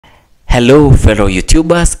Hello fellow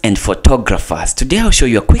YouTubers and photographers. Today I'll show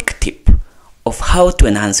you a quick tip of how to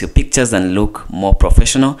enhance your pictures and look more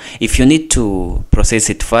professional if you need to process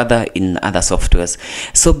it further in other softwares.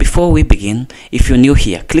 So before we begin, if you're new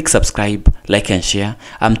here, click subscribe, like and share.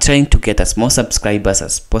 I'm trying to get as more subscribers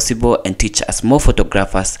as possible and teach as more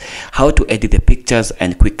photographers how to edit the pictures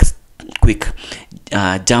and quick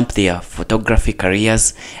jump their photography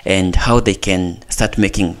careers and how they can start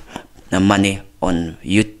making money on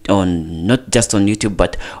not just on YouTube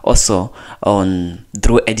but also on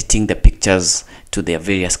through editing the pictures to their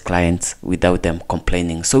various clients without them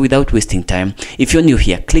complaining. So without wasting time, if you're new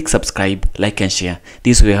here, click subscribe, like and share.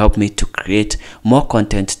 This will help me to create more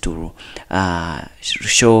content to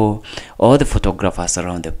show all the photographers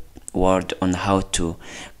around the world on how to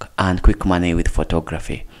earn quick money with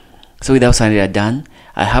photography. So without further ado,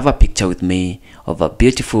 I have a picture with me of a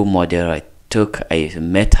beautiful model I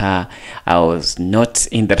met her. I was not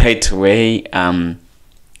in the right way, and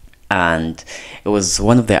it was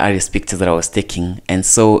one of the earliest pictures that I was taking, and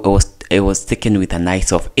so it was taken with an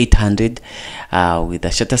ISO of 800 with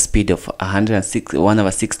a shutter speed of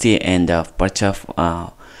 1/60 and a aperture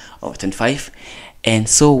of 25. And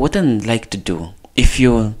so what I'd like to do, if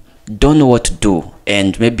you don't know what to do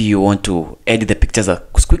and maybe you want to edit the pictures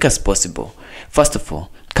as quick as possible, first of all,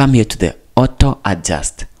 come here to the auto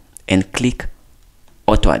adjust and click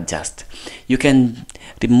auto adjust. You can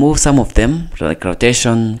remove some of them like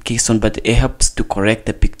rotation, keystone, but it helps to correct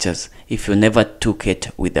the pictures if you never took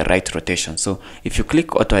it with the right rotation. So if you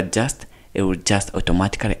click auto adjust, it will just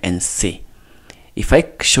automatically and see. If I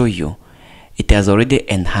show you, it has already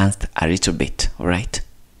enhanced a little bit, right?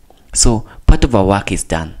 So part of our work is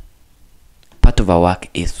done. Part of our work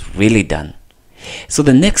is really done. So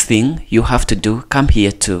the next thing you have to do, come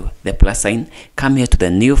here to the plus sign, come here to the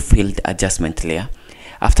new field adjustment layer.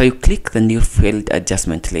 After you click the new field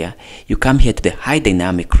adjustment layer, you come here to the high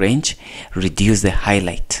dynamic range, reduce the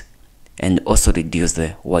highlight and also reduce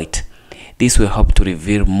the white. This will help to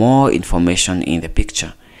reveal more information in the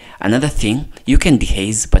picture. Another thing, you can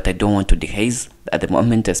dehaze, but I don't want to dehaze at the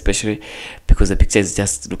moment, especially because the picture is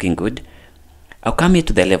just looking good. I'll come here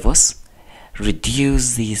to the levels,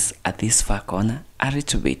 reduce this at this far corner a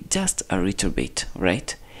little bit, just a little bit,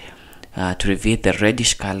 right, to reveal the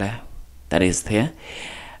reddish color that is there.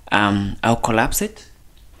 I'll collapse it,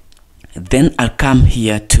 then I'll come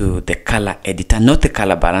here to the color editor, not the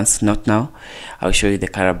color balance, not now. I'll show you the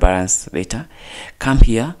color balance later. Come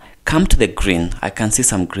here, come to the green. I can see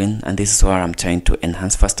some green, and this is where I'm trying to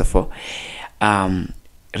enhance. First of all,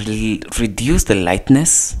 reduce the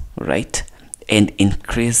lightness, right, and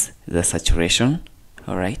increase the saturation.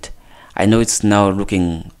 All right, I know it's now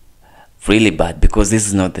looking really bad because this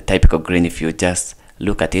is not the typical green. If you just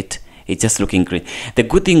look at it, it's just looking green. The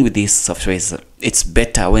good thing with this software is it's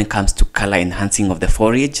better when it comes to color enhancing of the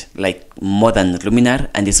foliage, like more than Luminar,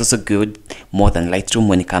 and it's also good more than Lightroom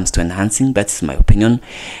when it comes to enhancing. That's my opinion.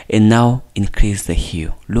 And now increase the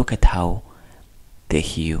hue. Look at how the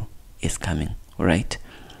hue is coming. All right,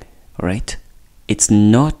 it's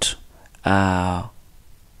not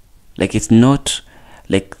it's not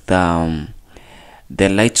like the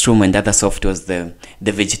Lightroom and other softwares.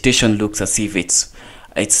 The vegetation looks as if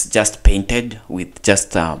it's just painted with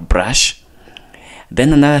just a brush.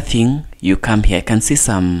 Then another thing, you come here, I can see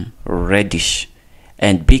some reddish,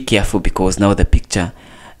 and be careful because now the picture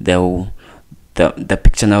the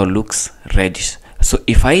picture now looks reddish. So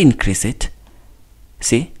if I increase it,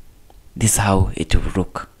 see, this is how it will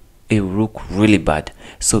look. It will look really bad.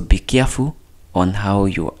 So be careful on how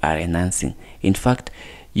you are enhancing. In fact,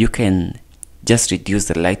 you can just reduce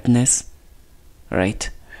the lightness, right,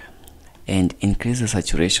 and increase the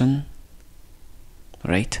saturation,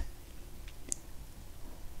 right.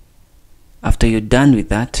 After you're done with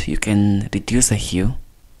that, you can reduce the hue,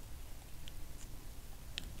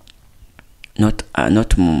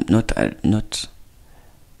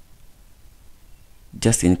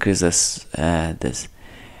 just increase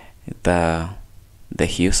the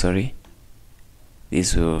hue, sorry.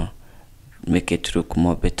 This will make it look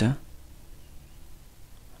more better.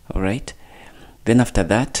 All right, then after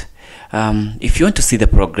that, if you want to see the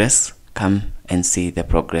progress, come and see the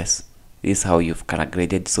progress. This is how you've color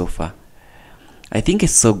graded so far. I think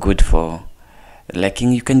it's so good for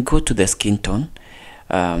liking. You can go to the skin tone.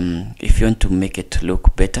 If you want to make it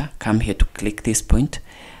look better, come here to click this point.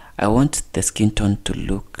 I want the skin tone to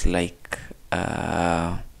look like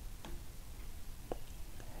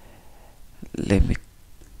let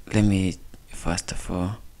me first of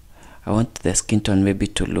all, I want the skin tone maybe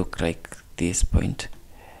to look like this point.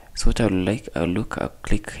 So what I'll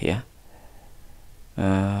click here,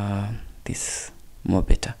 this more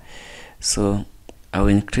better. So I will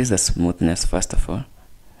increase the smoothness first of all.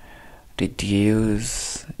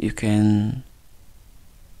 Reduce, you can,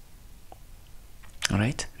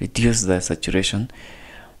 alright, reduce the saturation,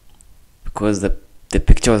 because the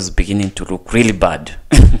picture was beginning to look really bad.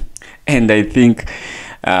 And I think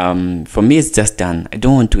for me it's just done. I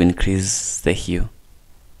don't want to increase the hue,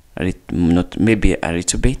 not maybe a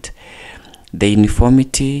little bit. The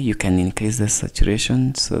uniformity, you can increase the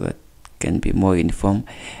saturation so that can be more uniform.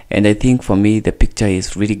 And I think for me the picture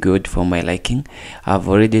is really good for my liking. I've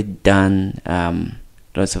already done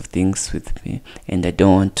lots of things with me, and I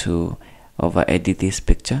don't want to over edit this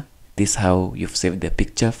picture. This is how you've saved the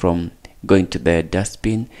picture from going to the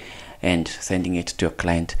dustbin and sending it to your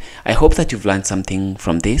client. I hope that you've learned something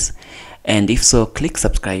from this, and if so, click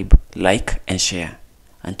subscribe, like and share.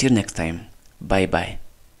 Until next time, bye bye.